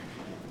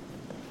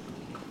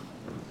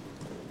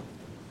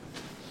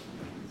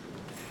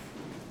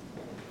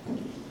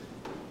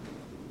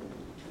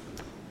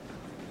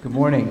Good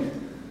morning.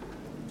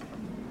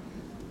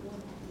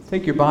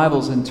 Take your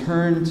Bibles and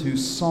turn to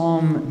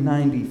Psalm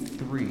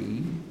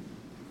 93.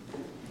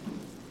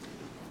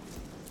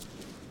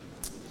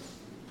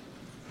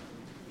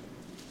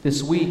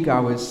 This week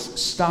I was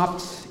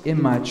stopped in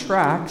my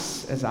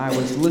tracks as I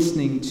was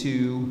listening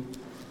to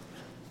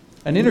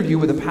an interview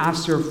with a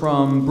pastor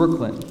from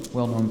Brooklyn,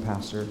 well-known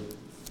pastor.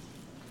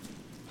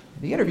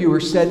 The interviewer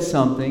said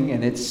something,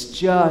 and it's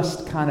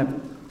just kind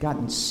of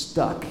gotten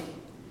stuck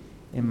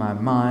in my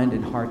mind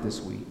and heart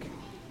this week.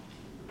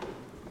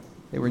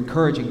 They were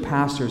encouraging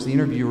pastors. The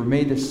interviewer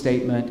made this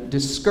statement: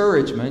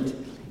 discouragement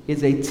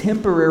is a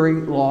temporary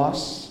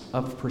loss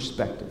of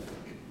perspective.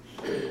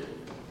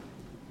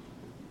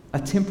 A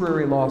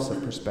temporary loss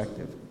of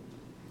perspective.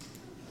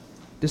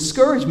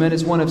 Discouragement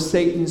is one of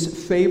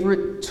Satan's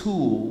favorite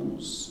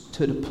tools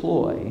to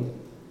deploy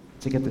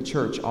to get the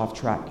church off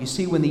track. You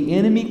see, when the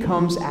enemy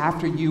comes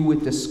after you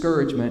with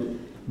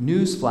discouragement,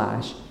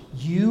 newsflash,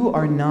 you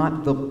are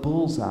not the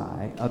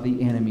bullseye of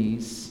the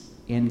enemy's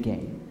end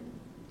game.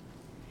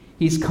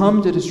 He's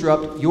come to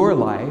disrupt your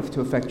life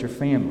to affect your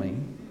family,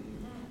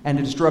 and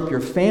to disrupt your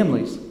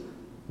family's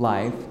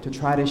life to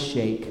try to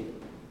shake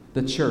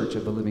the church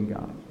of the living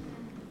God.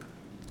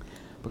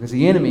 Because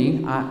the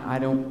enemy, I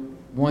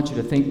don't want you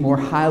to think more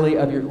highly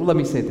of your... Well, let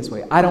me say it this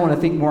way. I don't want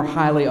to think more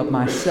highly of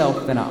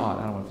myself than I ought.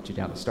 I don't want to put you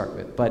down to start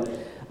with. But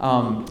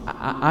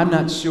I'm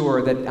not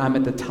sure that I'm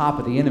at the top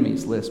of the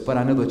enemy's list, but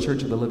I know the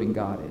church of the living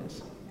God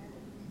is.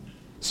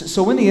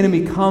 So when the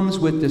enemy comes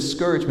with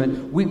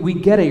discouragement, we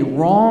get a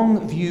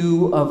wrong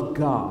view of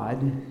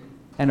God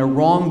and a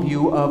wrong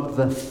view of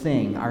the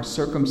thing, our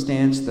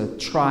circumstance, the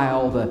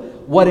trial, the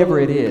whatever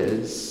it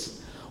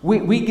is.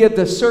 We give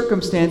the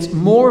circumstance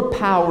more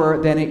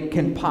power than it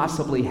can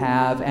possibly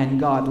have, and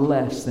God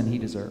less than he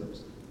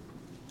deserves.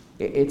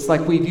 It's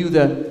like we view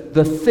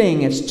the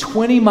thing as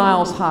 20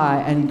 miles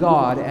high and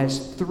God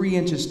as 3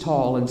 inches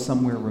tall and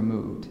somewhere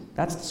removed.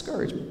 That's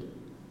discouragement.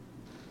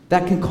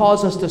 That can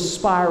cause us to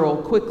spiral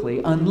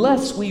quickly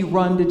unless we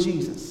run to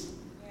Jesus.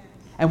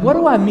 And what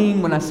do I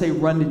mean when I say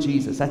run to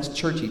Jesus? That's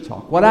churchy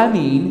talk. What I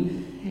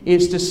mean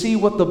is to see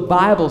what the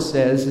Bible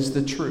says is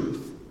the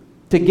truth,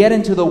 to get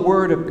into the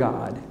Word of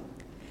God,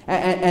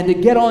 and to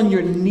get on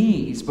your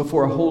knees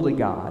before a holy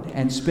God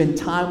and spend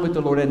time with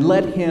the Lord and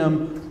let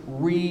him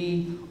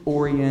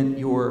reorient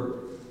your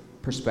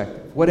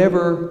perspective.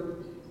 Whatever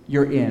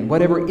you're in,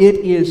 whatever it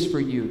is for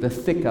you, the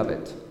thick of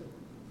it,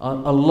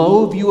 a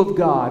low view of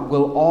God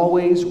will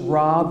always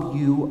rob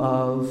you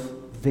of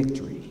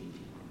victory.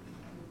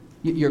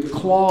 You're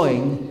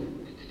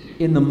clawing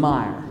in the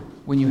mire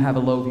when you have a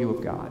low view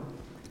of God.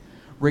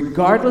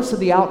 Regardless of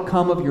the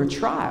outcome of your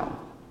trial,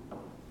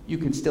 you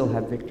can still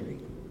have victory.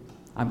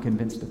 I'm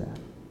convinced of that.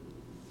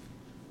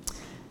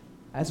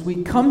 As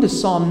we come to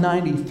Psalm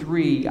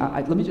 93,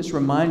 let me just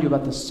remind you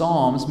about the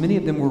Psalms. Many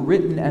of them were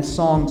written as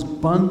songs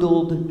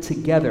bundled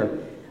together.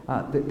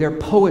 They're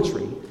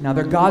poetry. Now,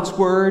 they're God's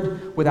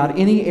word without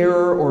any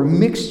error or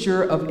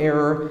mixture of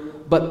error,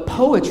 but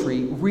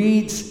poetry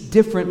reads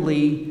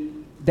differently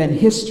than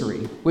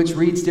history, which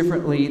reads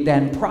differently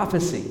than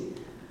prophecy.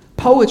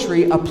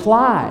 Poetry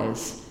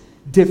applies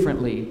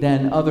differently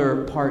than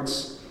other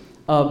parts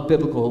of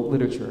biblical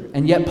literature.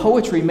 And yet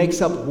poetry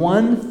makes up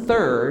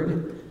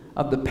 1/3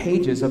 of the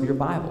pages of your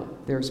Bible.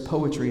 There's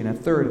poetry in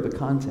 1/3 of the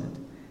content.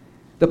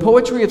 The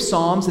poetry of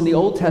Psalms in the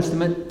Old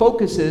Testament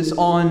focuses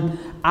on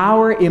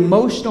our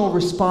emotional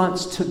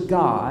response to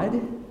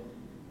God,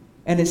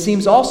 and it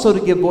seems also to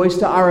give voice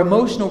to our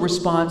emotional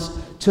response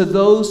to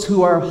those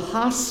who are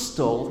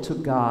hostile to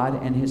God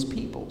and his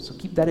people. So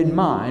keep that in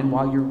mind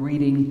while you're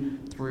reading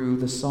through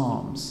the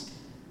Psalms.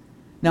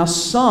 Now,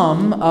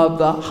 some of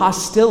the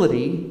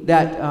hostility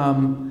that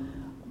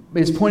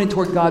is pointing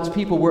toward God's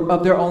people were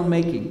of their own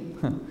making.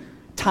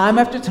 Time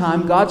after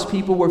time, God's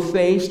people were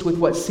faced with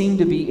what seemed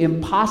to be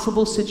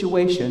impossible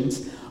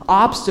situations,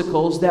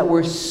 obstacles that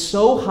were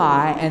so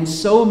high and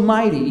so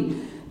mighty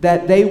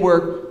that they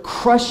were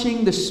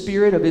crushing the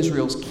spirit of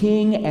Israel's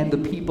king and the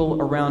people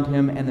around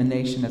him and the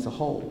nation as a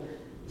whole.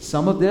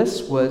 Some of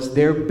this was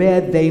their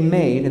bed they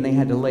made and they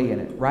had to lay in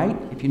it, right?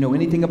 If you know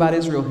anything about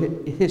Israel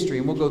history,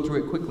 and we'll go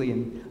through it quickly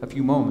in a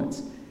few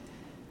moments.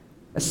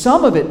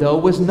 Some of it, though,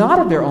 was not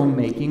of their own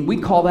making. We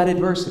call that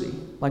adversity.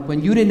 Like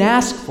when you didn't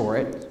ask for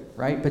it,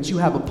 right? But you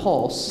have a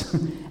pulse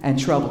and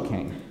trouble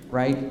came,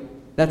 right?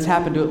 That's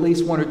happened to at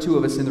least one or two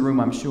of us in the room,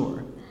 I'm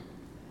sure.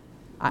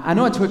 I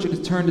know I told you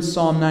to turn to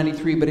Psalm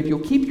 93, but if you'll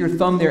keep your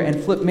thumb there and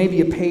flip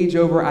maybe a page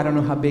over, I don't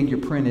know how big your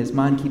print is.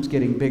 Mine keeps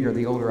getting bigger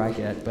the older I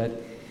get,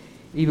 but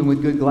even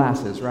with good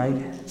glasses, right?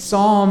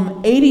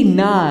 Psalm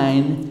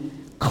 89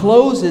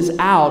 closes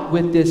out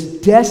with this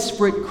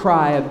desperate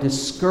cry of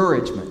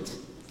discouragement.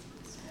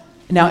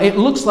 Now, it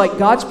looks like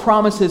God's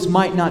promises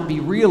might not be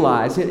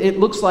realized. It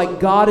looks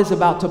like God is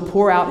about to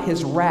pour out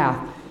his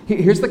wrath.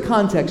 Here's the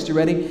context. You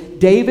ready?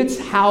 David's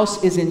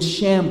house is in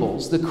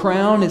shambles. The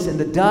crown is in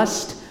the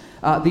dust.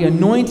 The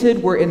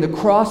anointed were in the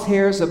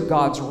crosshairs of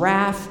God's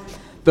wrath.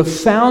 The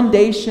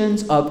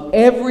foundations of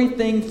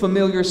everything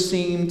familiar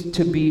seemed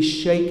to be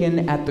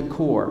shaken at the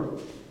core.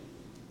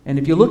 And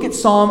if you look at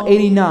Psalm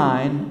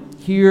 89,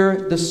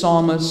 hear the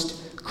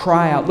psalmist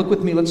cry out. Look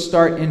with me, let's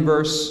start in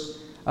verse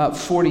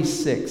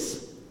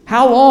 46.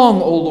 How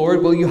long, O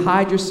Lord, will you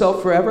hide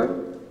yourself forever?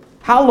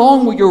 How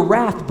long will your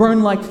wrath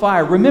burn like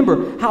fire?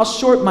 Remember how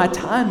short my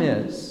time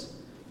is.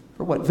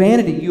 For what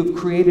vanity you have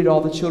created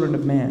all the children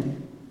of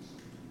man.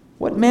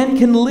 What man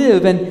can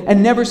live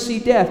and never see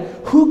death?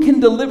 Who can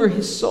deliver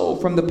his soul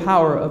from the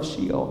power of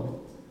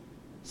Sheol?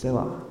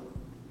 Selah.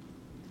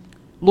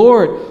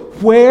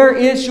 Lord, where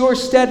is your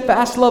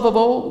steadfast love of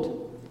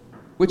old,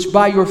 which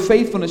by your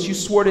faithfulness you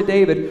swore to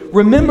David?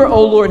 Remember,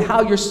 O Lord,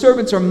 how your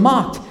servants are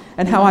mocked,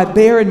 and how I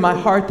bear in my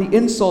heart the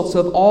insults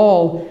of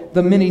all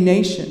the many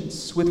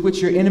nations, with which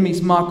your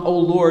enemies mock, O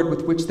Lord,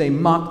 with which they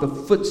mock the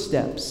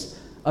footsteps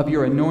of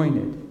your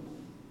anointed.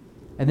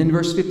 And then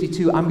verse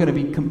 52, I'm going to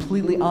be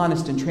completely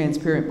honest and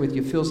transparent with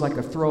you. Feels like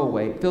a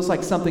throwaway. It feels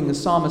like something the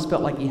psalmist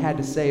felt like he had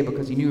to say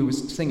because he knew he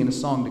was singing a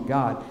song to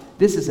God.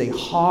 This is a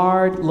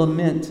hard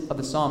lament of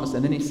the psalmist.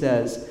 And then he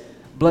says,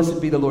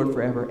 blessed be the Lord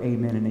forever,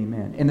 amen and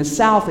amen. In the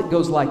South, it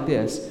goes like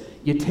this.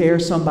 You tear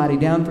somebody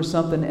down for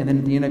something, and then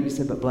at the end of it, you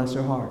say, but bless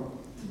her heart.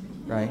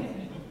 Right?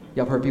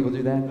 Y'all heard people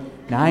do that?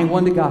 Now, I ain't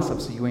one to gossip,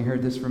 so you ain't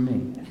heard this from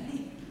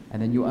me.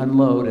 And then you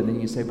unload, and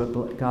then you say,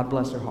 but God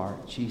bless her heart.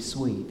 She's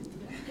sweet.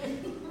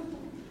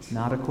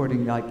 Not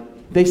according,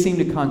 they seem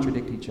to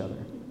contradict each other.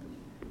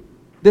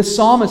 This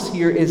psalmist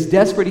here is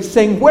desperate. He's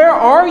saying, where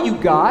are you,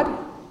 God?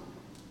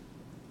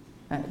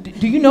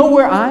 Do you know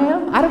where I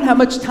am? I don't have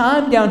much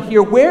time down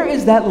here. Where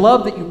is that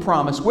love that you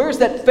promised? Where is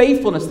that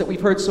faithfulness that we've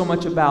heard so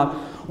much about?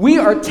 We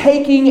are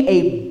taking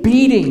a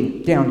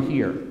beating down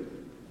here.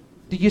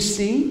 Do you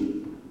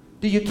see?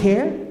 Do you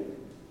care?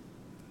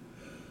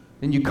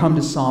 Then you come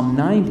to Psalm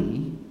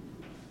 90,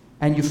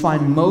 and you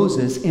find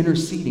Moses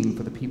interceding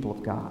for the people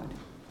of God.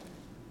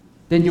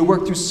 Then you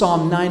work through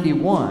Psalm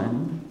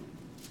 91,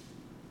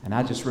 and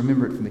I just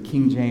remember it from the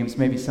King James.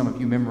 Maybe some of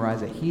you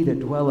memorize it. He that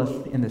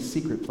dwelleth in the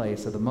secret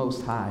place of the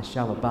Most High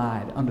shall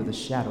abide under the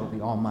shadow of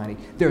the Almighty.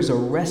 There's a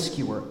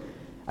rescuer,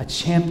 a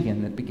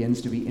champion that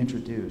begins to be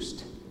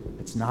introduced.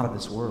 It's not of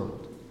this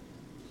world.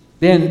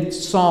 Then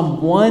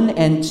Psalm 1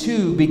 and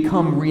 2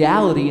 become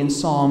reality in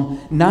Psalm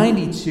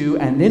 92,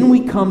 and then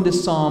we come to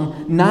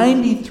Psalm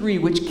 93,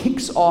 which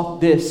kicks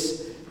off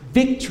this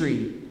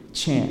victory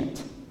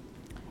chant.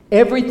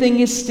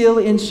 Everything is still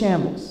in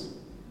shambles.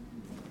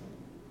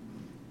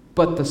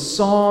 But the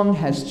song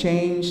has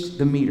changed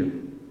the meter.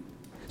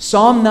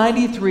 Psalm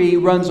 93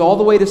 runs all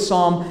the way to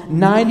Psalm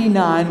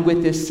 99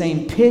 with this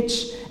same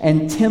pitch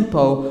and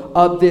tempo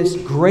of this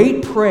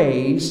great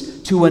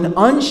praise to an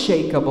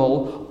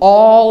unshakable,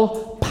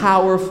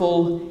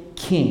 all-powerful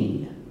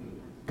King.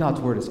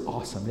 God's word is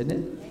awesome, isn't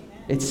it?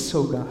 It's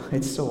so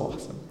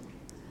awesome.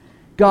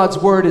 God's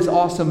word is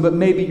awesome, but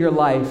maybe your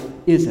life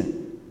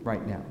isn't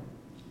right now.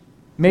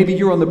 Maybe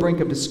you're on the brink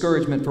of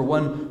discouragement for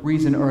one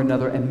reason or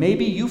another, and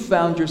maybe you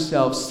found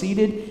yourself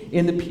seated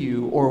in the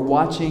pew or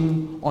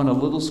watching on a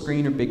little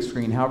screen or big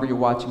screen, however you're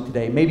watching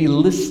today, maybe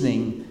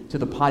listening to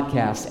the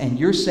podcast, and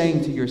you're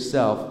saying to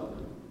yourself,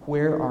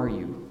 where are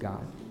you,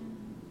 God?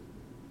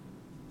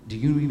 Do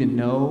you even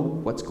know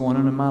what's going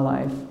on in my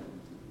life?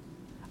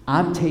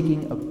 I'm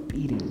taking a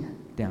beating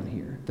down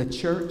here. The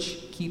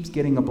church keeps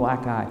getting a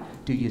black eye.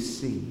 Do you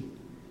see?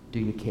 Do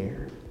you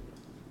care?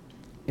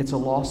 It's a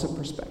loss of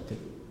perspective.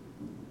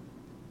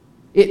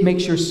 It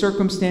makes your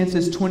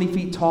circumstances 20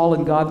 feet tall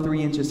and God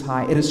 3 inches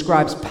high. It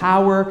ascribes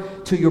power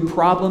to your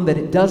problem that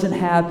it doesn't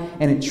have,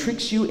 and it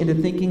tricks you into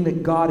thinking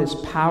that God is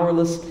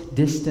powerless,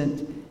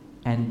 distant,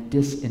 and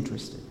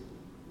disinterested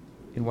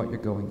in what you're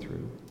going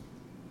through.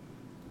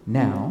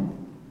 Now,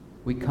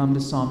 we come to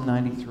Psalm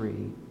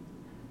 93.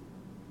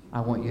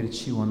 I want you to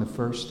chew on the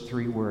first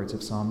 3 words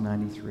of Psalm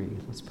 93.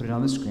 Let's put it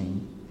on the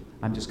screen.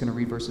 I'm just going to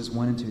read verses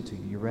 1 and 2 to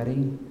you. You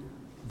ready?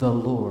 The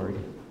Lord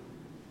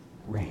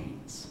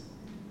reigns.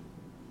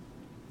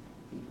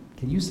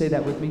 Can you say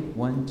that with me?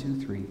 1,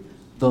 2, 3.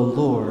 The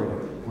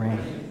Lord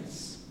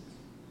reigns.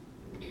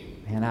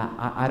 Man,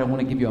 I don't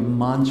want to give you a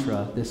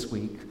mantra this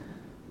week,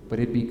 but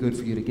it'd be good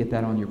for you to get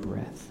that on your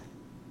breath.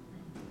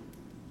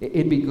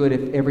 It'd be good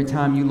if every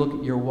time you look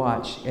at your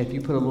watch, if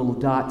you put a little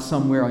dot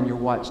somewhere on your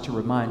watch to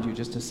remind you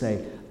just to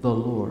say, the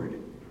Lord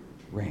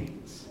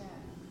reigns.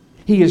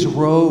 He is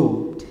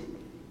robed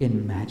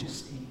in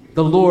majesty.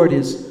 The Lord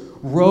is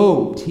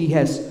robed. He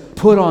has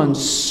put on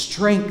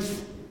strength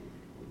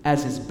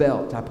as his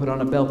belt. I put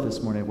on a belt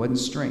this morning. It wasn't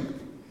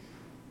strength.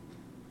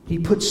 He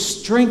put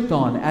strength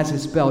on as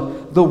his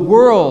belt. The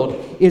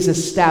world is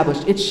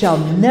established. It shall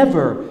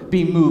never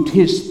be moved.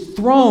 His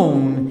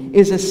throne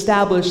is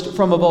established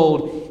from of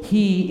old.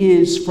 He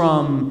is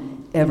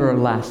from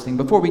everlasting.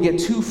 Before we get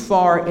too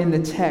far in the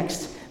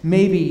text,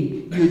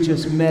 maybe you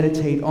just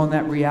meditate on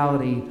that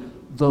reality.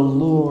 The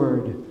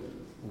Lord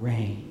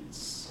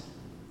reigns.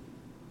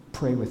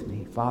 Pray with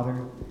me.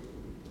 Father,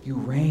 you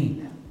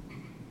reign.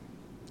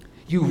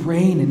 You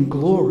reign in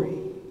glory.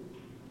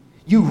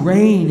 You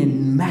reign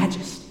in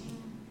majesty.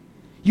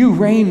 You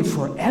reign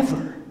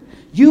forever.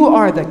 You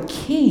are the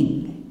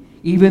King,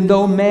 even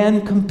though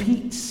man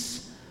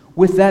competes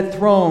With that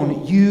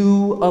throne,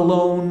 you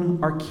alone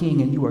are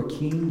king, and you are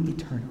king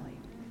eternally.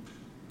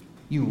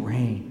 You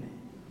reign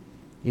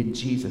in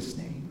Jesus'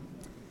 name.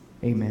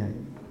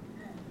 Amen.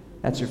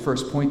 That's your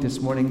first point this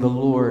morning. The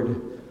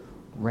Lord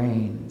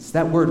reigns.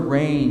 That word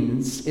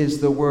reigns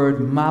is the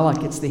word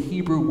malak. It's the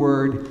Hebrew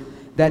word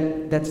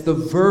that's the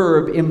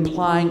verb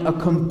implying a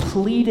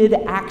completed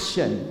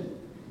action.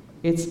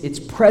 It's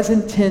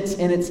present tense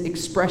in its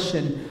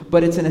expression,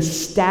 but it's an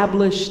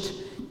established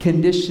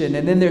condition.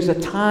 And then there's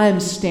a time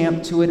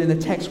stamp to it in the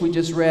text we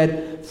just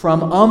read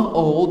from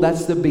old.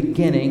 That's the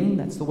beginning.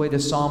 That's the way the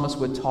psalmist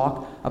would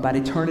talk about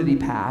eternity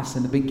past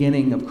and the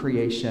beginning of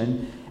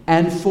creation.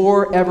 And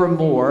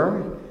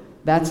forevermore,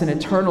 that's an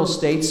eternal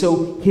state.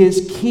 So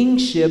his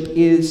kingship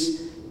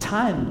is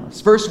timeless.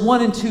 Verse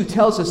 1 and 2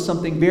 tells us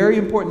something very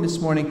important this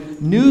morning.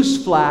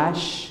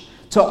 Newsflash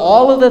to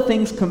all of the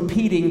things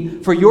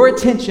competing for your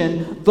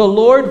attention. The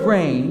Lord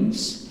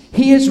reigns.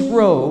 He is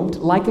robed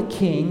like a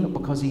king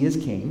because he is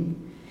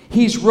king.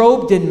 He's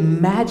robed in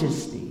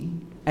majesty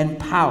and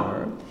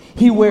power.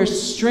 He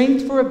wears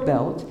strength for a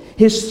belt.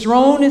 His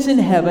throne is in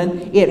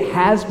heaven. It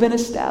has been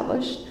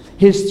established.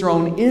 His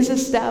throne is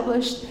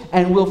established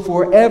and will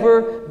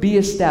forever be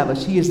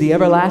established. He is the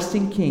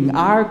everlasting king.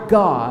 Our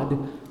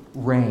God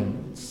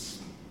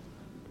reigns.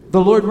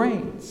 The Lord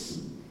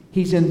reigns.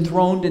 He's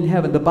enthroned in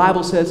heaven. The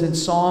Bible says in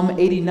Psalm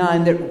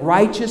 89 that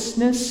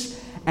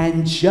righteousness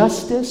and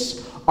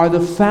justice are the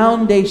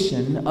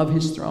foundation of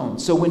his throne.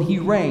 So when he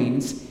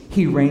reigns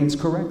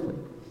correctly.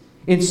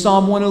 In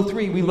Psalm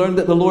 103, we learned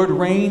that the Lord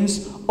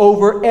reigns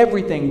over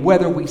everything,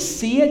 whether we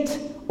see it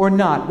or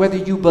not, whether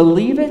you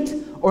believe it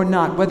or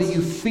not, whether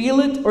you feel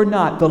it or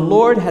not. The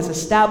Lord has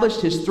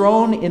established his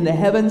throne in the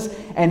heavens,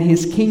 and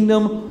his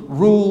kingdom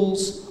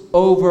rules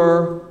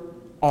over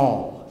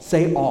all.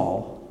 Say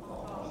all.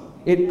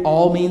 It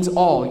all means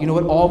all. You know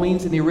what all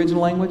means in the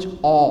original language?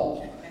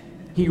 All.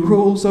 He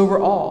rules over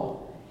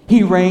all.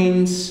 He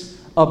reigns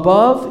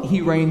above, he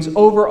reigns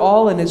over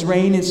all, and his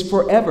reign is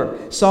forever.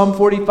 Psalm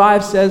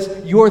 45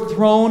 says, your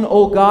throne,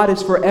 O God,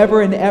 is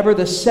forever and ever.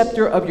 The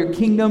scepter of your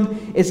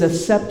kingdom is a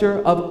scepter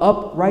of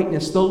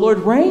uprightness. The Lord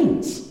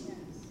reigns.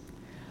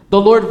 The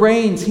Lord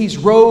reigns. He's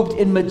robed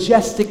in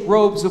majestic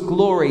robes of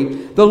glory.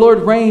 The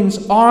Lord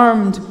reigns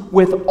armed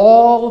with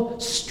all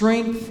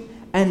strength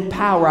and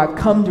power. I've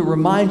come to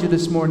remind you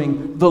this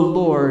morning, the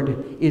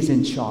Lord is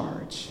in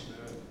charge.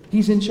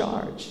 He's in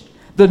charge.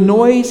 The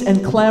noise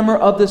and clamor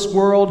of this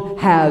world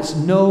has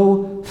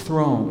no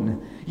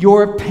throne.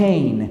 Your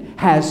pain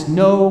has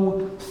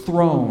no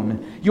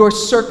throne. Your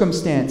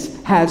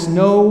circumstance has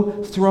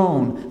no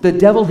throne. The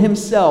devil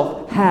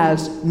himself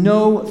has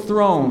no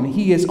throne.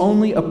 He is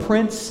only a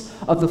prince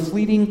of the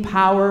fleeting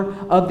power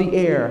of the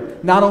air.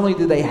 Not only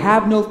do they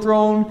have no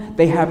throne,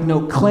 they have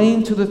no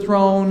claim to the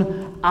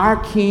throne.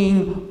 Our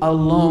King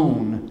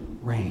alone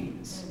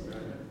reigns.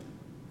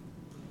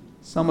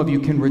 Some of you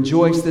can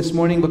rejoice this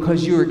morning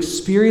because you're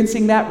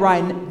experiencing that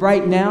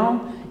right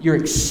now. You're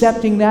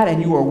accepting that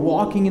and you are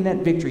walking in that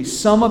victory.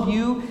 Some of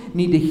you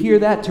need to hear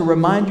that to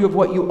remind you of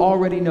what you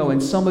already know.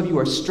 And some of you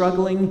are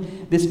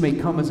struggling. This may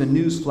come as a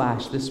news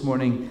flash this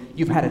morning.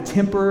 You've had a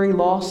temporary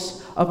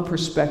loss of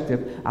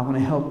perspective. I want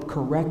to help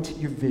correct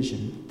your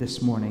vision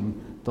this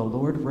morning. The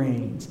Lord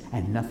reigns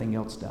and nothing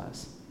else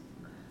does.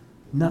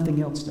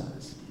 Nothing else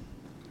does.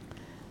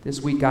 This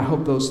week, I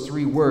hope those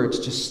three words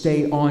just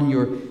stay on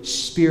your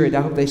spirit. I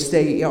hope they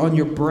stay on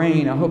your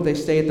brain. I hope they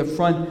stay at the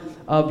front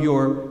of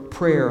your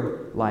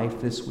prayer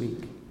life this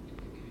week.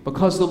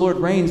 Because the Lord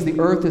reigns, the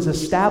earth is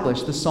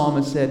established, the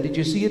psalmist said. Did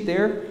you see it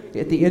there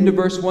at the end of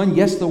verse 1?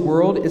 Yes, the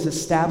world is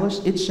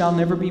established. It shall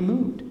never be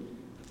moved.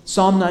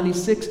 Psalm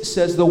 96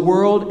 says the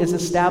world is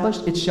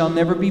established. It shall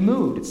never be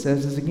moved. It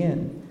says this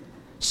again.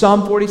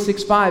 Psalm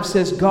 46:5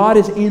 says God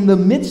is in the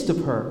midst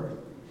of her.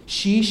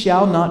 She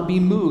shall not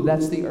be moved.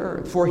 That's the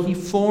earth. For he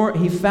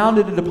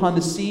founded it upon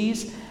the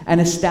seas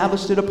and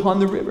established it upon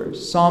the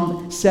rivers.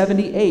 Psalm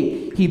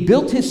 78. He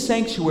built his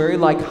sanctuary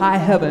like high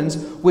heavens,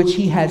 which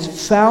he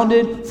has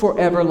founded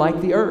forever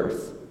like the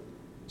earth.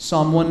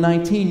 Psalm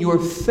 119. Your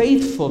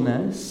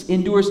faithfulness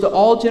endures to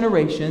all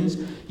generations.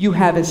 You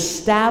have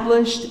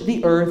established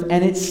the earth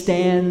and it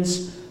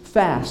stands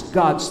fast.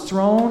 God's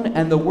throne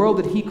and the world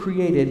that he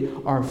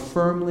created are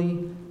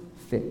firmly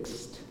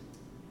fixed.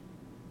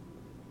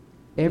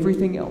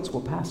 Everything else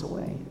will pass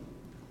away.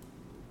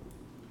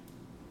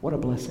 What a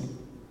blessing.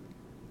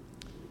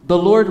 The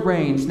Lord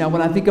reigns. Now,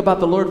 when I think about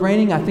the Lord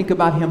reigning, I think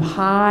about him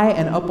high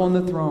and up on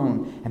the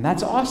throne. And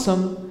that's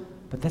awesome,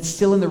 but that's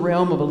still in the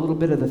realm of a little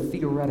bit of the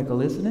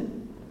theoretical, isn't it?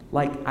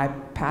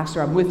 Like,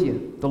 Pastor, I'm with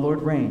you. The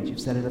Lord reigns.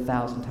 You've said it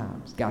 1,000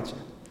 times. Gotcha.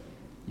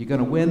 You're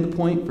going to win the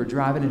point for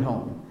driving it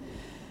home.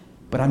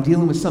 But I'm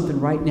dealing with something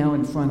right now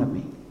in front of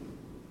me.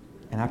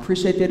 And I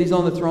appreciate that he's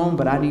on the throne,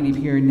 but I need him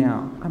here and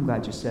now. I'm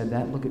glad you said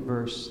that. Look at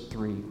verse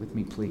 3 with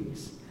me,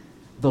 please.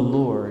 The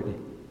Lord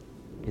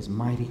is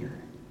mightier.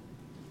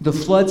 The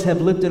floods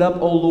have lifted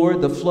up, O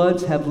Lord. The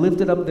floods have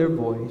lifted up their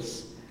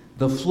voice.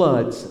 The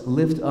floods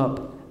lift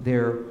up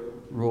their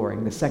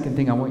roaring. The second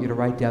thing I want you to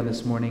write down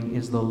this morning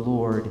is the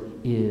Lord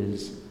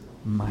is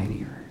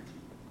mightier.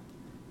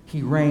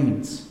 He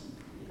reigns,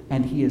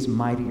 and he is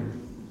mightier.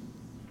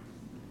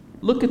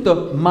 Look at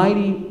the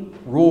mighty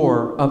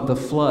roar of the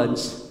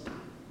floods.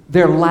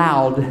 They're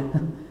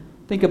loud.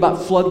 Think about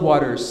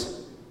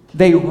floodwaters.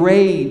 They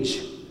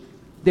rage.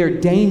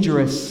 They're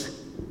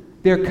dangerous.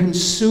 They're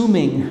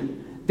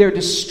consuming. They're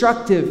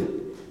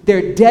destructive.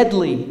 They're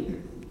deadly.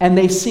 And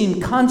they seem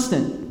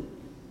constant.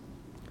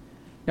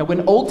 Now,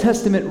 when Old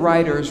Testament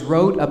writers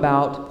wrote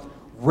about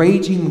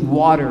raging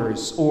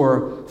waters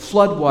or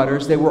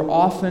floodwaters, they were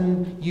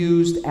often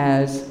used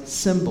as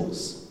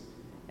symbols.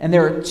 And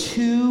there are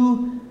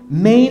two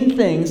main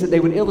things that they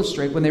would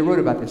illustrate when they wrote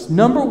about this.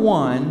 Number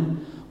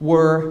one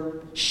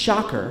were,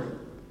 shocker,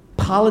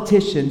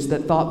 politicians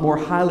that thought more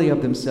highly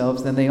of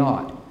themselves than they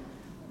ought.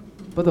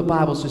 But the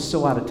Bible's just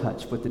so out of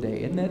touch with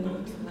today, isn't it?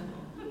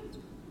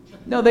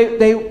 No,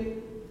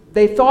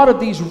 they thought of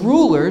these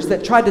rulers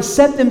that tried to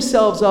set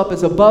themselves up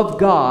as above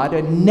God,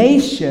 and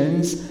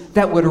nations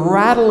that would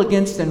rattle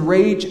against and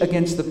rage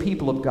against the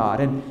people of God.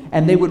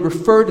 And they would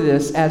refer to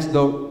this as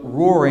the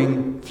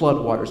roaring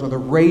floodwaters or the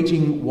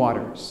raging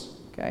waters.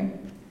 Okay?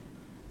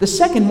 The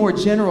second, more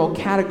general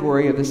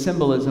category of the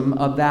symbolism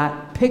of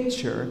that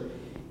picture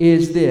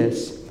is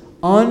this: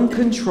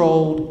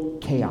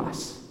 uncontrolled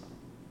chaos.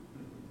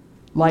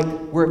 Like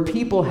where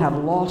people have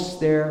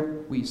lost their,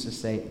 we used to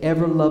say,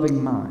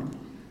 ever-loving mind.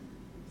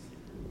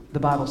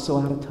 The Bible's so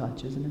out of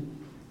touch, isn't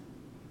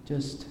it?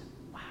 Just,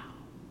 wow.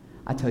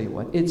 I tell you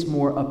what, it's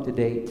more up to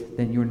date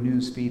than your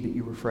news feed that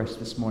you refreshed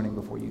this morning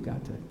before you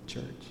got to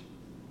church.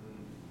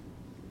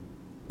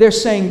 They're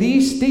saying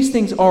these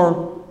things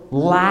are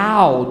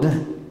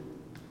loud.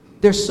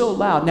 They're so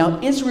loud.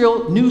 Now,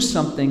 Israel knew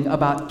something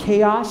about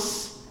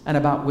chaos and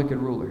about wicked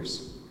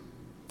rulers.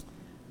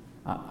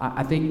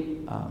 I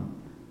think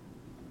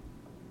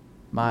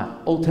my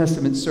Old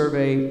Testament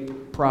survey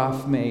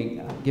prof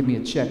may give me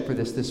a check for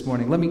this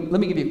morning. Let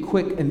me give you a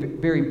quick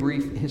and very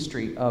brief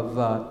history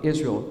of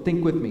Israel.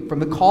 Think with me. From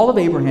the call of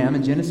Abraham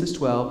in Genesis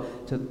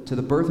 12 to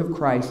the birth of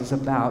Christ is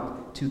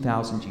about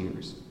 2,000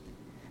 years.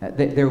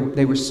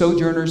 They were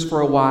sojourners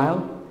for a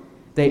while.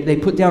 They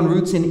put down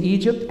roots in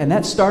Egypt, and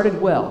that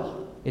started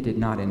well. It did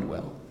not end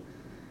well.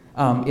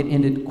 It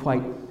ended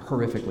quite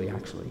horrifically,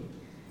 actually.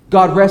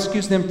 God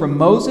rescues them from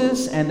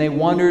Moses, and they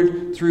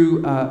wandered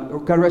through,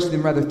 God rescued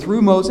them rather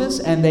through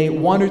Moses, and they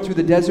wandered through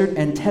the desert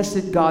and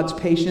tested God's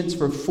patience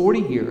for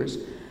 40 years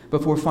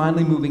before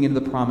finally moving into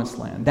the promised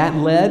land. That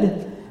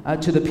led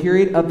to the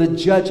period of the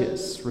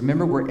Judges.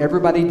 Remember, where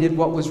everybody did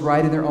what was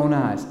right in their own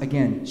eyes.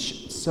 Again,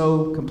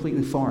 so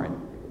completely foreign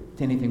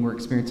to anything we're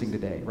experiencing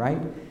today,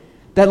 right?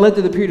 That led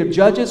to the period of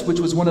Judges, which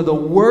was one of the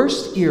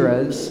worst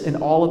eras in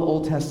all of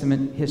Old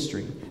Testament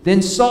history.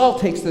 Then Saul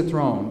takes the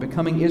throne,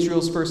 becoming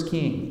Israel's first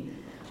king.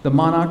 The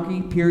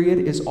monarchy period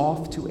is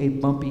off to a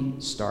bumpy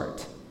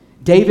start.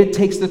 David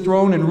takes the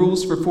throne and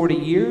rules for 40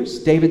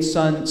 years. David's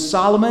son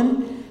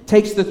Solomon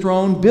takes the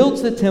throne,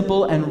 builds the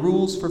temple, and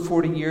rules for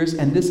 40 years.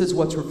 And this is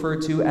what's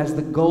referred to as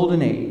the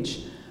golden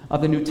age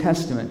of the New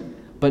Testament.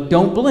 But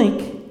don't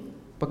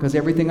blink, because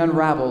everything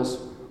unravels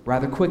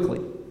rather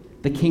quickly.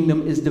 The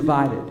kingdom is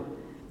divided.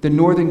 The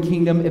northern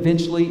kingdom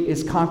eventually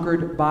is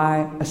conquered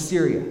by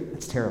Assyria.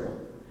 That's terrible.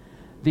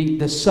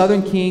 The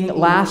southern king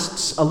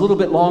lasts a little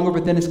bit longer,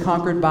 but then is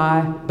conquered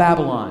by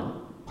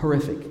Babylon.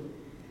 Horrific.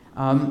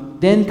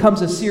 Then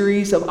comes a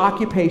series of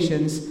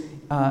occupations.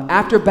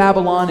 After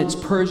Babylon, it's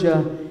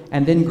Persia,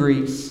 and then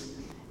Greece,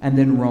 and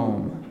then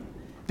Rome.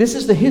 This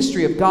is the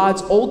history of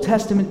God's Old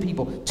Testament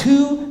people.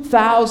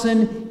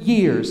 2,000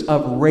 years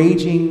of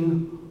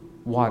raging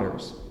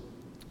waters.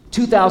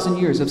 2,000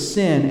 years of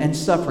sin and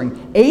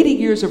suffering. 80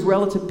 years of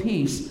relative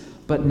peace,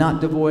 but not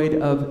devoid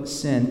of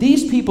sin.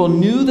 These people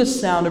knew the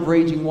sound of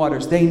raging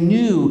waters. They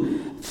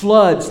knew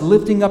floods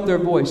lifting up their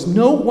voice.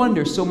 No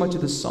wonder so much of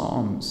the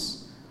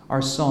Psalms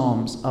are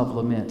psalms of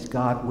lament.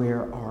 God,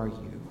 where are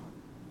you?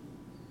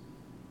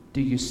 Do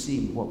you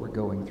see what we're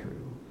going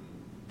through?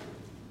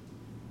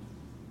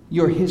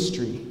 Your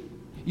history,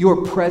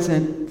 your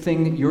present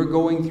thing that you're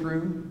going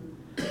through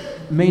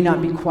may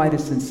not be quite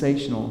as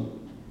sensational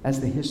as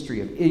the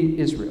history of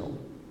Israel.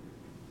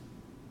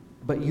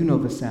 But you know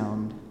the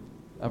sound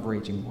of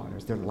raging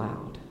waters. They're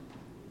loud.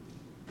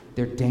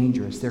 They're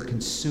dangerous. They're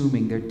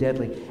consuming. They're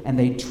deadly. And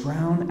they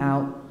drown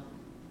out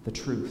the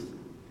truth.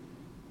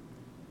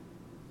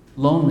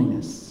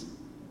 Loneliness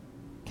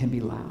can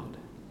be loud.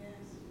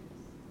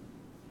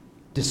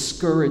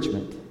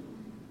 Discouragement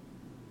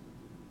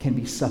can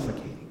be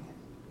suffocating.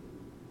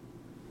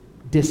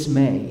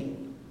 Dismay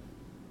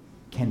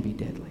can be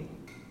deadly.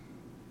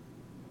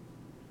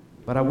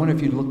 But I wonder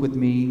if you'd look with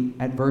me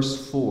at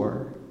verse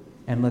 4,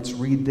 and let's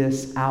read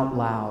this out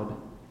loud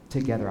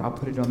together. I'll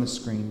put it on the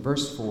screen.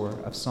 Verse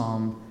 4 of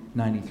Psalm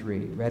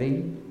 93.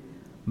 Ready?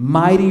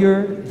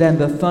 Mightier than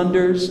the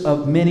thunders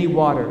of many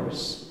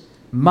waters,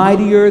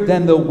 mightier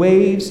than the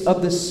waves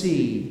of the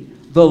sea,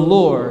 the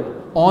Lord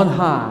on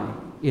high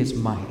is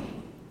mighty.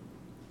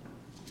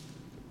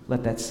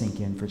 Let that sink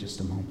in for just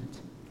a moment.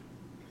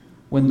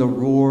 When the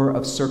roar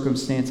of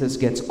circumstances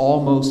gets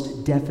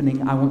almost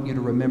deafening, I want you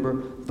to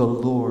remember the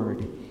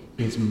Lord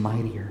is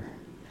mightier.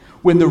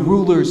 When the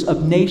rulers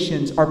of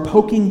nations are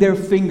poking their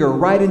finger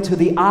right into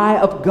the eye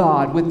of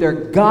God with their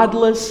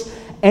godless,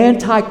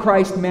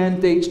 antichrist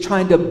mandates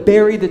trying to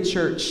bury the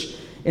church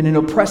in an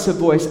oppressive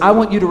voice, I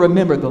want you to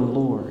remember the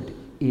Lord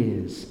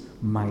is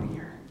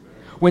mightier.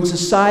 When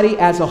society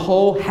as a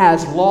whole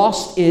has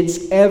lost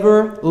its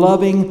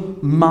ever-loving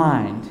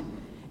mind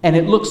and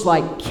it looks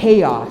like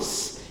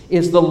chaos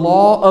is the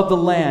law of the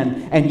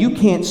land, and you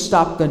can't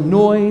stop the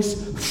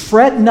noise,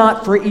 fret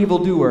not for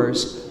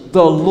evildoers.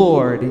 The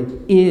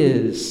Lord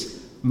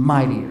is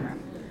mightier.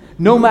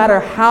 No matter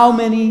how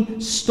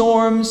many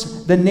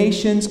storms the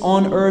nations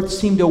on earth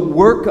seem to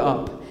work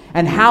up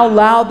and how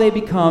loud they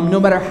become, no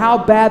matter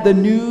how bad the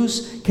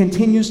news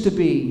continues to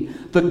be,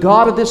 the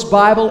God of this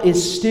Bible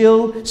is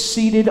still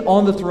seated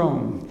on the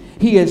throne.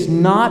 He is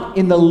not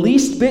in the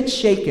least bit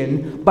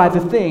shaken by the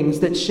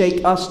things that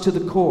shake us to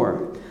the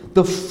core.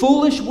 The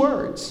foolish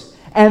words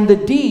and the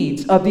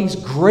deeds of these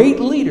great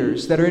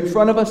leaders that are in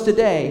front of us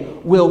today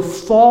will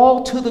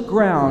fall to the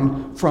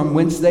ground from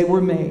whence they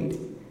were made.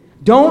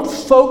 Don't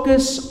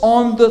focus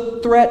on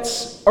the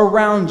threats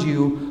around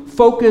you.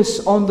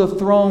 Focus on the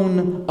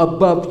throne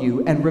above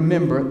you. And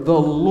remember, the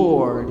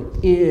Lord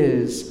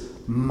is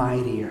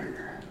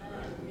mightier.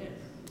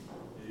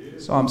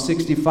 Psalm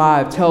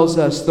 65 tells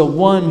us the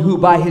one who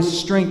by his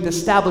strength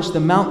established the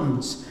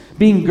mountains,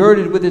 being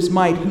girded with his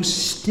might, who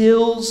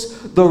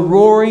stills the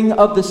roaring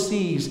of the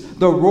seas,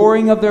 the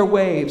roaring of their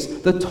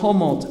waves, the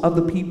tumult of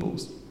the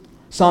peoples.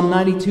 Psalm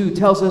 92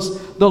 tells us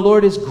the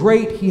Lord is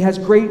great. He has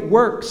great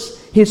works.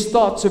 His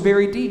thoughts are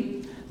very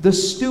deep. The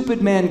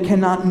stupid man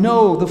cannot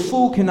know, the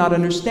fool cannot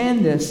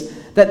understand this,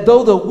 that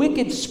though the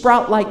wicked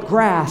sprout like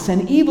grass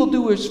and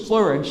evildoers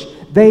flourish,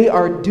 they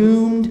are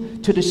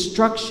doomed to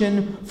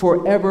destruction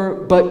forever.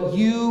 But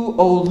you,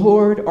 O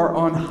Lord, are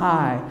on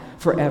high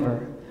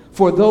forever.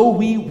 For though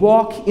we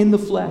walk in the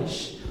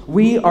flesh,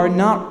 we are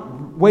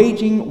not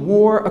waging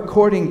war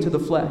according to the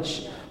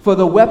flesh. For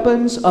the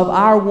weapons of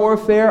our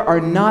warfare are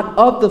not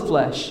of the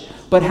flesh,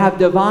 but have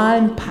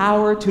divine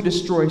power to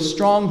destroy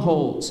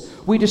strongholds.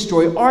 We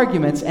destroy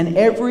arguments and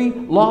every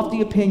lofty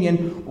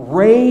opinion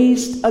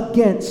raised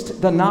against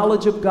the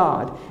knowledge of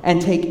God,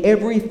 and take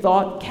every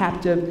thought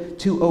captive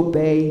to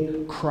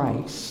obey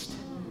Christ.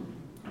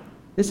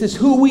 This is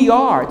who we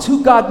are. It's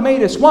who God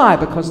made us. Why?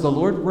 Because the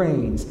Lord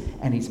reigns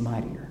and He's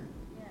mightier.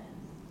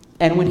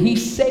 And when He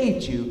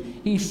saved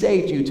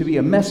you to be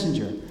a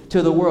messenger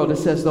to the world. It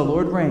says the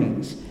Lord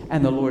reigns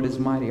and the Lord is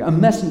mightier. A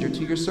messenger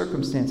to your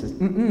circumstances.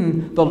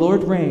 The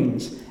Lord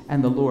reigns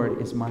and the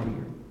Lord is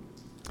mightier.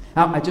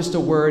 Now, just a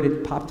word,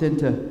 it popped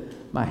into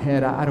my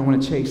head. I don't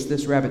want to chase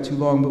this rabbit too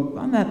long, but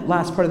on that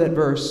last part of that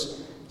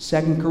verse,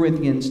 2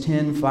 Corinthians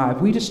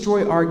 10:5, we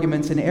destroy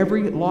arguments and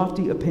every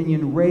lofty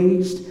opinion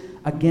raised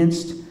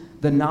against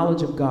the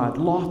knowledge of God.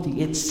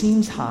 Lofty, it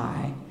seems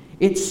high.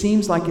 It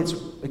seems like it's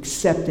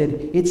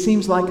accepted. It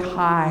seems like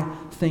high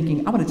thinking.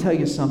 I'm going to tell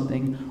you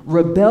something.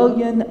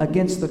 Rebellion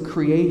against the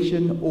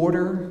creation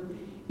order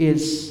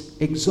is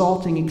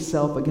exalting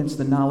itself against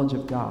the knowledge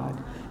of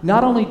God.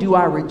 Not only do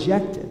I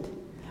reject it,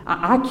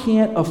 I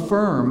can't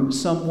affirm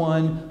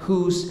someone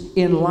who's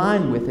in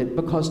line with it,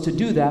 because to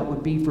do that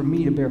would be for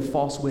me to bear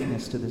false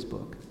witness to this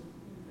book.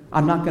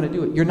 I'm not going to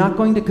do it. You're not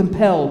going to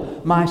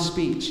compel my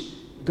speech.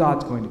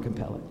 God's going to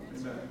compel it.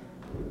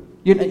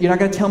 You're not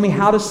going to tell me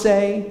how to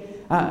say.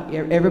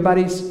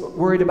 Everybody's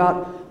worried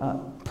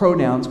about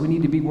pronouns. We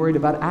need to be worried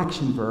about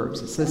action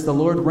verbs. It says the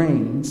Lord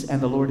reigns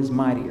and the Lord is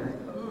mightier.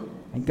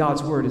 And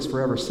God's word is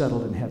forever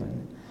settled in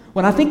heaven.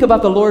 When I think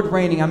about the Lord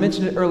reigning, I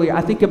mentioned it earlier, I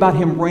think about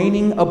Him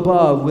reigning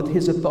above with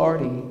His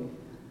authority.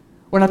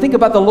 When I think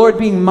about the Lord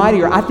being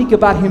mightier, I think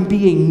about Him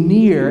being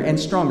near and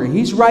stronger.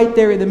 He's right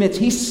there in the midst.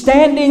 He's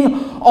standing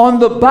on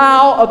the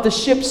bow of the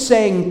ship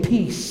saying,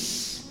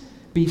 "Peace,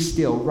 be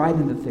still," right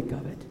in the thick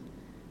of it.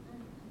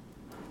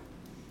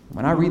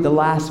 When I read the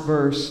last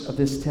verse of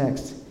this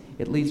text,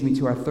 it leads me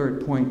to our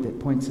third point that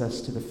points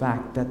us to the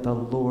fact that the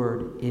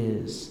Lord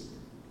is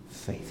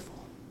faithful.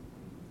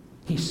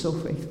 He's so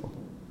faithful.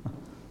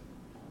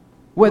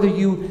 Whether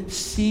you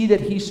see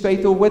that He's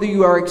faithful, whether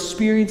you are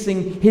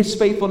experiencing His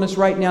faithfulness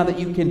right now that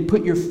you can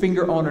put your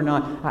finger on or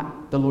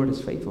not, the Lord is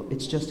faithful.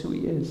 It's just who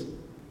He is.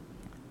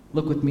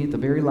 Look with me at the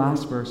very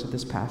last verse of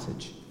this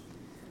passage.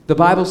 The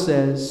Bible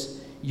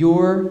says,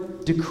 "Your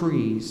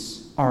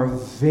decrees are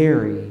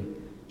very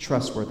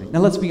trustworthy."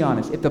 Now let's be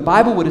honest. If the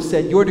Bible would have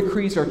said, "Your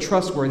decrees are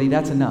trustworthy,"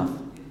 that's enough.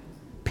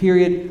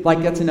 Period.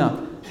 Like, that's enough.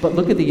 But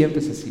look at the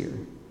emphasis here.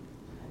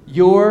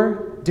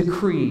 Your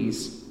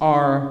decrees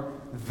are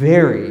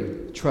very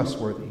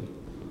trustworthy.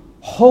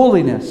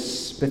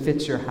 Holiness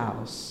befits your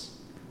house,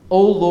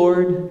 O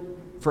Lord,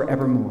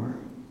 forevermore.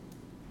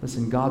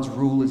 Listen, God's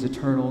rule is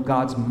eternal,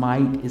 God's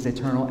might is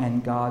eternal,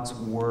 and God's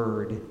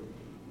word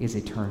is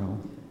eternal.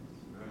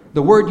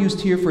 The word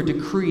used here for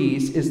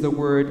decrees is the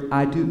word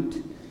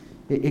adut.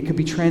 It could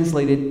be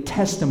translated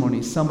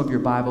testimonies. Some of your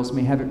Bibles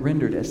may have it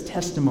rendered as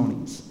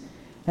testimonies.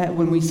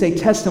 When we say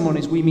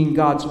testimonies, we mean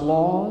God's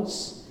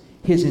laws,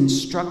 His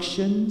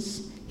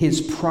instructions,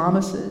 His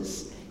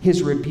promises,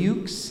 His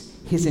rebukes,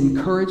 His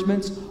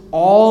encouragements.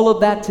 All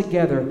of that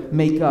together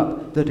make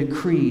up the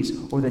decrees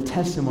or the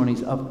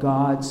testimonies of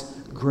God's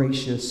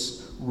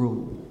gracious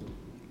rule.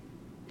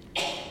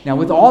 Now,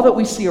 with all that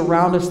we see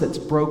around us that's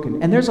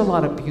broken, and there's a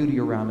lot of beauty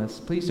around us.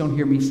 Please don't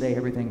hear me say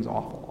everything's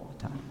awful all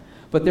the time.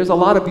 But there's a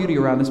lot of beauty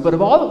around us. But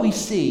of all that we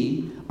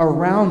see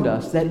around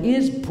us that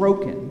is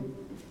broken,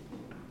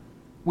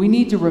 we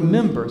need to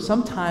remember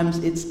sometimes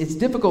it's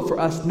difficult for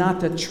us not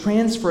to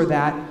transfer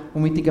that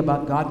when we think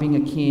about God being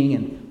a king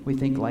and we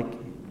think like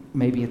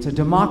maybe it's a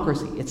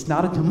democracy. It's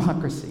not a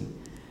democracy.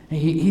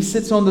 He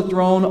sits on the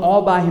throne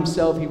all by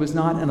himself. He was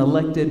not an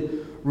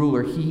elected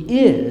ruler. He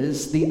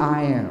is the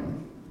I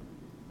am,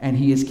 and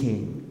he is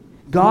king.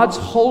 God's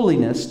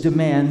holiness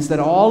demands that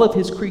all of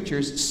his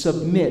creatures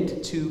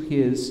submit to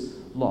his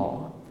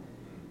law.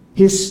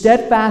 His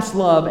steadfast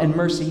love and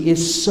mercy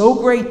is so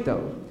great,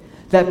 though,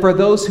 that for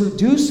those who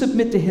do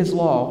submit to his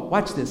law,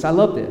 watch this, I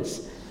love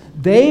this,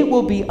 they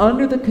will be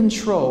under the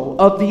control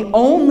of the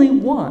only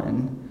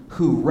one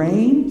who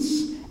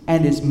reigns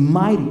and is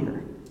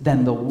mightier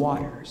than the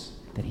waters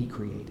that he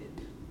created.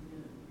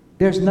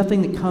 There's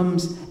nothing that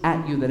comes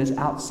at you that is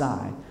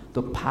outside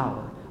the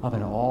power of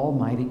an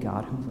almighty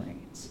God who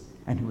reigns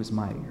and who is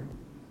mightier.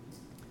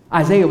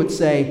 Isaiah would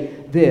say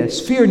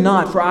this, "Fear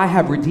not, for I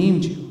have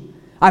redeemed you.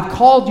 I've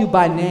called you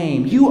by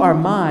name. You are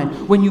mine.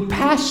 When you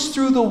pass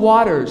through the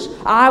waters,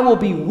 I will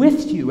be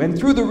with you. And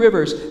through the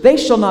rivers, they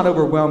shall not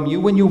overwhelm you.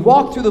 When you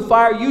walk through the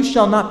fire, you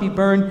shall not be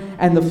burned,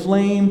 and the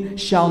flame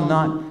shall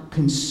not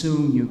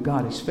consume you."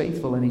 God is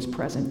faithful and he's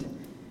present.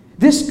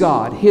 This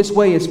God, his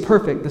way is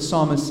perfect, the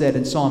psalmist said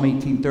in Psalm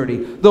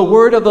 18:30. The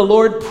word of the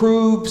Lord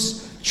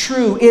proves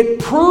true. It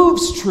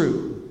proves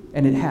true,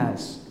 and it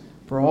has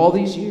for all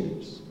these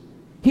years.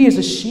 He is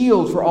a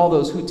shield for all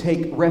those who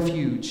take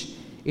refuge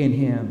in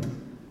him.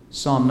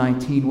 Psalm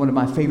 19, one of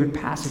my favorite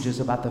passages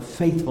about the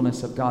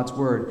faithfulness of God's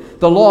word.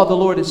 The law of the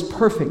Lord is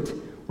perfect,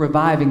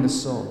 reviving the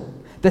soul.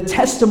 The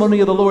testimony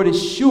of the Lord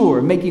is sure,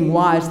 making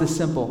wise the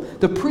simple.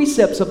 The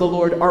precepts of the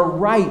Lord are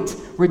right,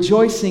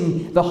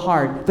 rejoicing the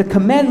heart. The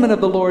commandment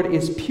of the Lord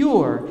is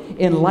pure,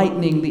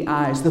 enlightening the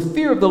eyes. The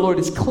fear of the Lord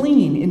is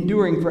clean,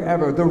 enduring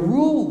forever. The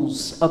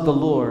rules of the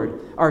Lord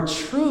are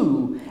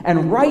true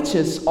and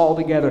righteous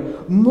altogether.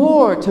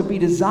 More to be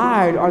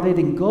desired are they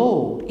than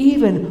gold,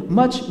 even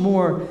much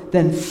more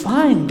than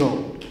fine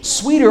gold.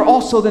 Sweeter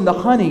also than the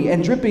honey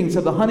and drippings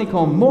of the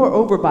honeycomb.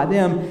 Moreover, by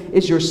them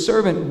is your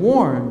servant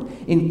warned.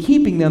 In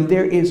keeping them,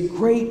 there is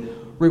great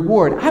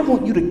reward. I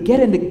want you to get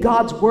into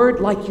God's word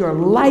like your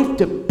life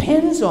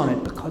depends on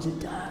it, because it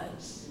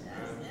does.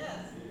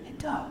 It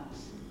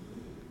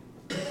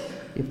does.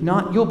 If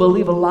not, you'll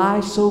believe a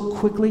lie so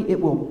quickly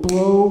it will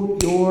blow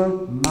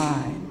your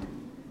mind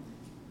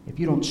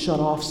if you don't shut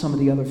off some of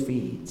the other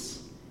feeds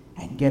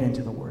and get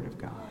into the word of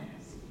God.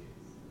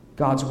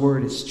 God's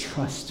word is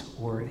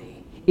trustworthy.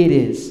 It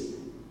is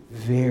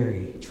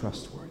very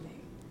trustworthy.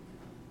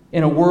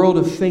 In a world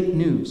of fake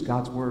news,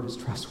 God's word is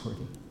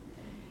trustworthy.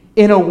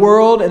 In a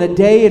world and a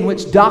day in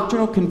which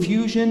doctrinal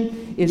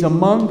confusion is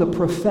among the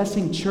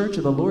professing church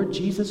of the Lord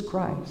Jesus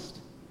Christ,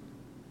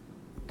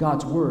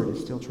 God's word is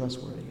still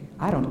trustworthy.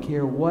 I don't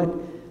care what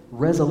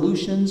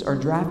resolutions are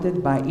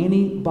drafted by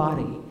any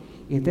body.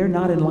 If they're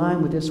not in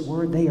line with this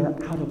word, they are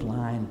out of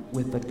line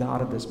with the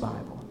God of this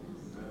Bible.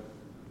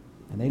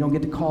 And they don't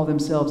get to call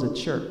themselves a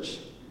church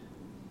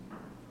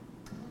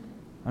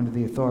under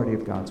the authority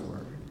of God's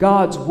word.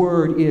 God's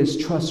word is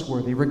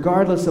trustworthy,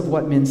 regardless of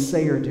what men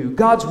say or do.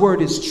 God's word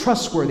is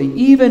trustworthy,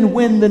 even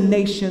when the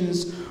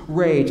nations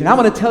rage. And I'm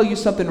going to tell you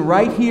something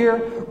right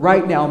here,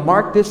 right now.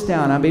 Mark this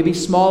down. I may be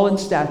small in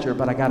stature,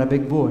 but I got a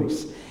big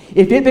voice.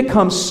 If it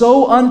becomes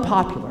so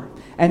unpopular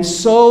and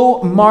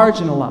so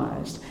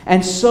marginalized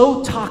and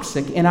so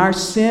toxic in our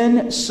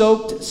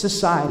sin-soaked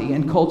society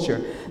and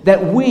culture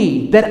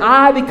that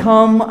I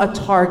become a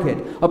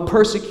target of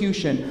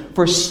persecution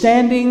for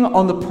standing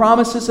on the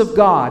promises of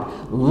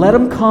God, let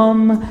them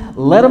come,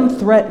 let them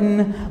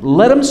threaten,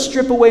 let them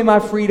strip away my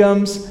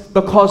freedoms,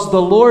 because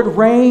the Lord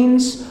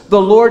reigns,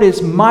 the Lord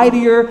is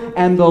mightier,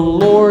 and the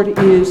Lord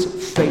is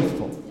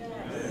faithful.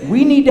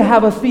 We need to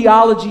have a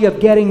theology of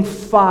getting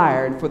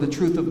fired for the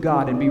truth of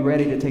God and be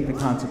ready to take the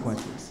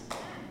consequences.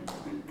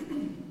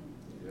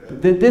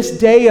 This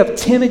day of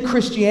timid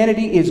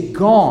Christianity is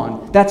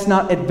gone. That's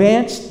not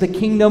advanced the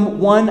kingdom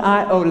one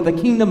iota. The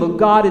kingdom of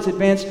God is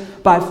advanced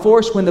by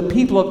force when the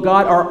people of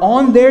God are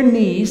on their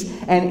knees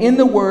and in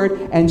the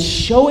Word and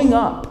showing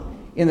up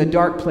in the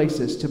dark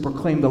places to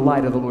proclaim the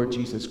light of the Lord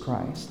Jesus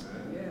Christ.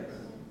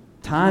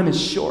 Time is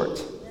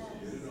short.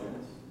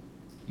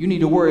 You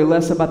need to worry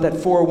less about that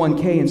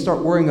 401k and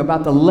start worrying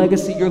about the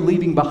legacy you're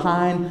leaving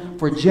behind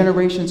for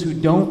generations who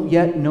don't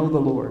yet know the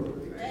Lord.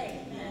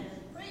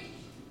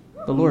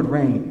 The Lord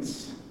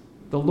reigns.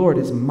 The Lord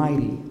is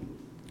mighty.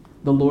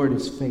 The Lord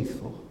is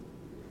faithful.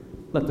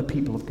 Let the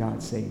people of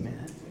God say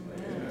amen.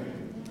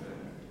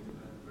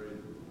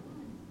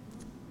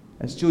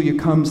 As Julia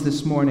comes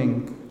this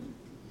morning,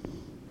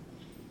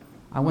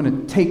 I want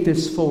to take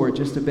this forward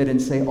just a bit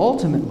and say,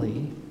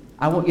 ultimately,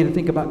 I want you to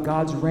think about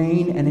God's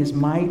reign and His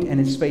might and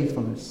His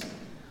faithfulness.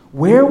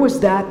 Where was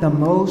that the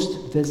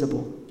most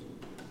visible?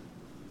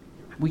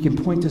 We can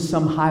point to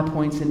some high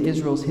points in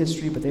Israel's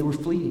history, but they were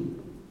fleeting.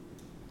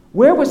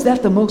 Where was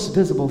that the most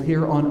visible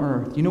here on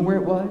earth? You know where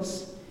it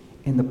was?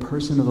 In the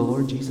person of the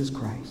Lord Jesus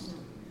Christ.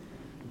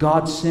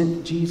 God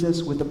sent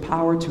Jesus with the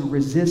power to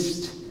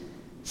resist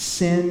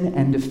sin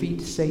and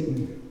defeat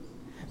Satan.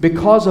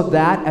 Because of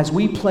that, as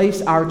we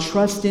place our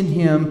trust in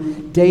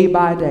Him day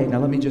by day. Now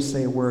let me just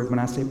say a word when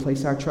I say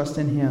place our trust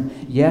in Him.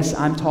 Yes,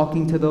 I'm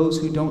talking to those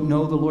who don't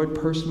know the Lord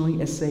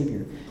personally as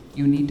Savior.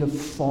 You need to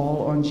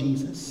fall on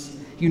Jesus.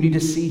 You need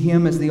to see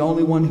Him as the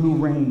only one who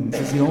reigns,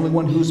 as the only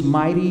one who's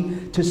mighty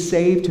to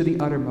save to the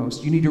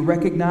uttermost. You need to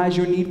recognize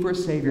your need for a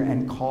Savior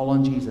and call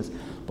on Jesus.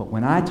 But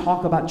when I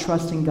talk about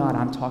trusting God,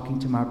 I'm talking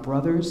to my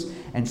brothers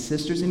and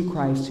sisters in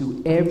Christ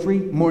who every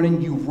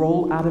morning you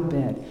roll out of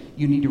bed,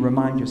 you need to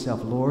remind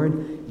yourself,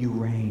 Lord, you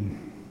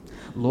reign.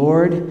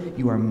 Lord,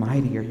 you are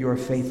mightier, you are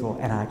faithful,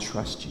 and I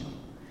trust you.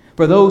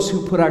 For those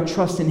who put our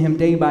trust in Him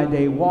day by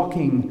day,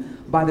 walking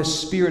by the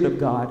Spirit of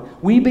God,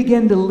 we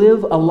begin to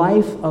live a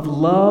life of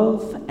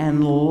love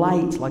and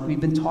light, like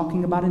we've been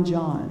talking about in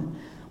John,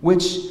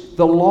 which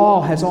the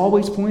law has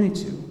always pointed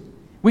to.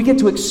 We get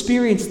to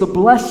experience the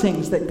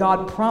blessings that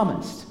God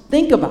promised.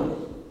 Think about it.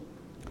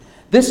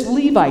 This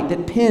Levite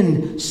that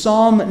penned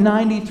Psalm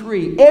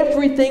 93,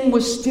 everything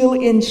was still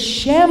in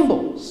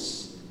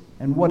shambles.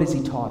 And what has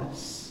he taught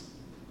us?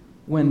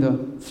 When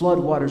the flood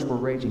waters were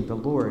raging, the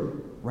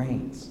Lord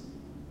reigns,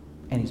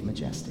 and He's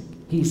majestic.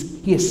 He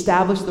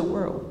established the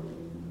world.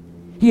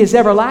 He is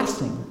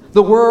everlasting.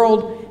 The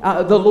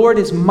Lord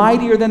is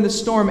mightier than the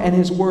storm, and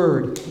His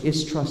word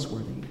is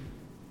trustworthy.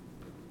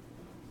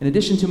 In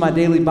addition to my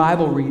daily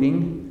Bible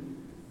reading,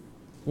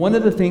 one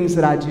of the things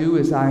that I do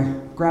is I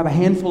grab a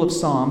handful of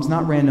Psalms,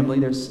 not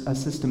randomly, there's a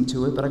system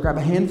to it, but I grab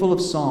a handful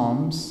of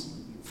Psalms,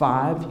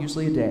 5,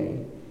 usually a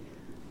day,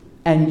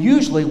 and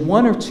usually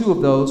one or two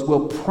of those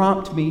will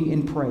prompt me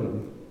in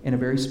praying in a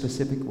very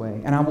specific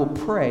way, and I will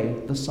pray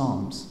the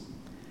Psalms.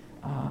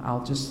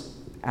 I'll just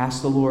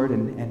ask the Lord,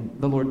 and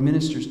the Lord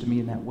ministers to me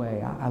in that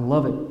way. I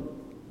love it.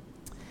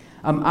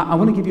 I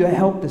want to give you a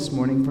help this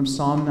morning from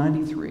Psalm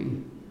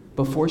 93.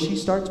 Before she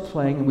starts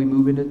playing and we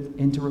move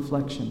into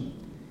reflection,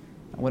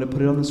 I want to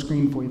put it on the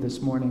screen for you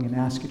this morning and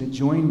ask you to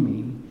join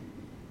me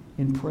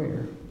in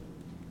prayer.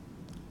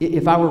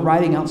 If I were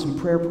writing out some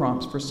prayer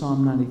prompts for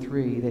Psalm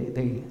 93,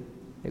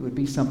 they would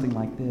be something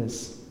like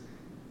this.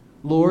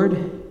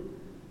 Lord,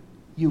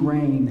 you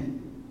reign.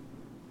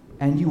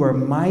 And you are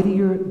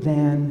mightier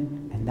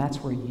than, and that's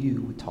where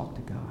you would talk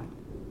to God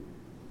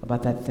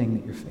about that thing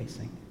that you're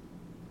facing.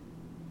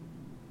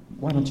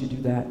 Why don't you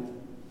do that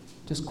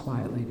just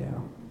quietly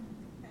now?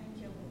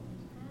 Thank you.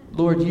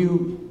 Lord,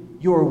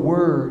 your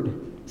word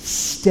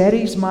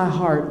steadies my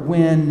heart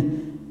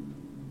when,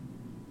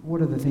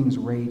 what are the things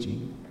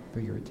raging for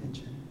your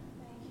attention?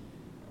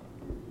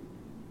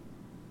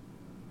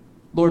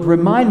 Lord,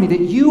 remind me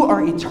that you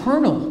are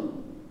eternal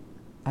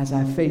as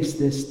I face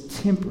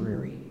this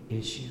temporary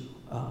issue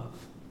of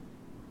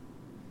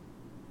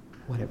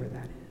whatever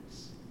that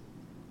is.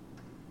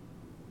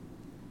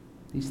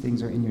 These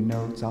things are in your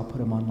notes. I'll put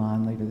them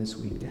online later this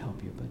week to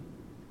help you, but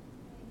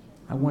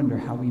I wonder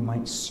how we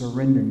might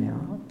surrender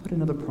now. I'll put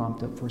another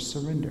prompt up for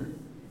surrender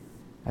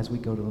as we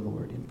go to the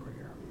Lord in prayer.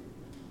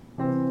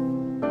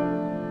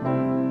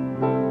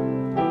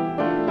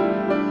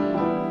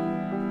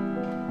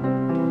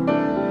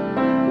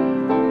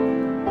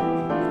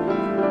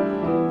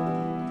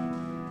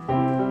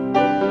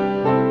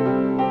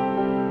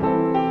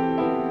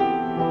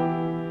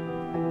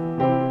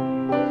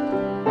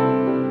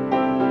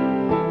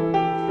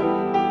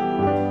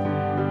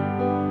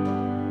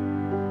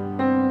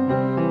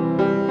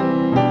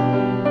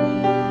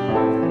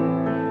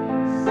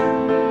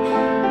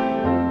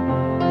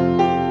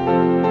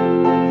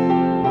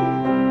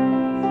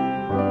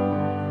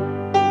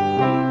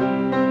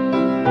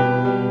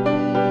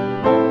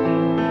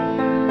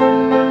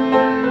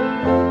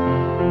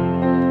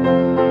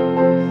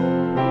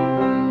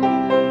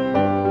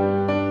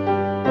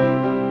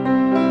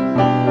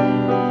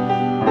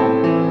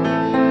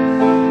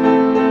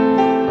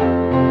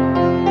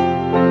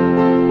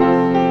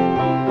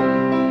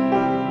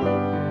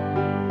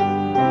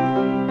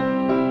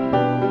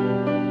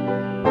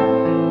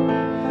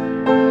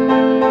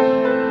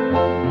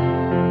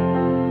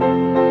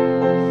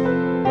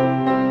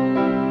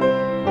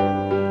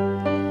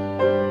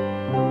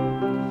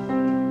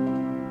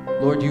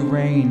 Lord, you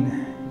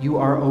reign. You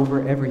are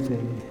over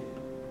everything.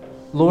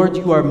 Lord,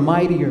 you are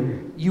mightier.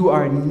 You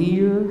are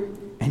near,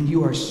 and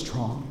you are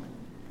strong.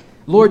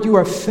 Lord, you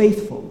are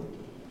faithful.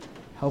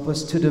 Help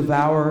us to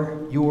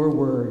devour your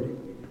word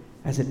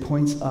as it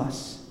points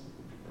us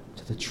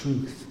to the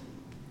truth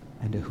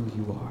and to who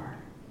you are.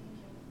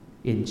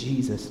 In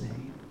Jesus'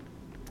 name,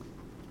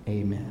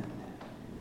 amen.